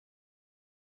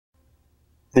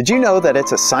Did you know that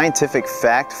it's a scientific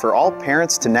fact for all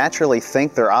parents to naturally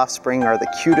think their offspring are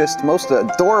the cutest, most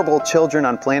adorable children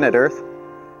on planet Earth?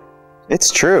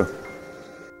 It's true.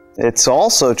 It's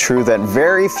also true that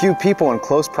very few people in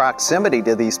close proximity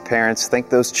to these parents think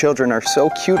those children are so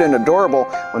cute and adorable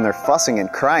when they're fussing and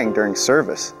crying during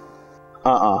service.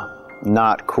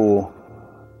 Not cool.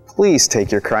 Please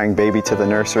take your crying baby to the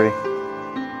nursery.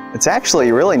 It's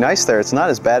actually really nice there. It's not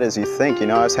as bad as you think. You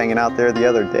know, I was hanging out there the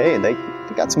other day and they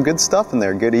got some good stuff in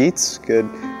there. Good eats, good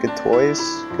toys,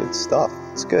 good stuff.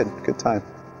 It's good time.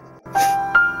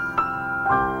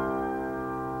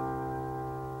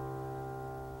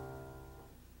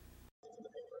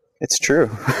 It's true.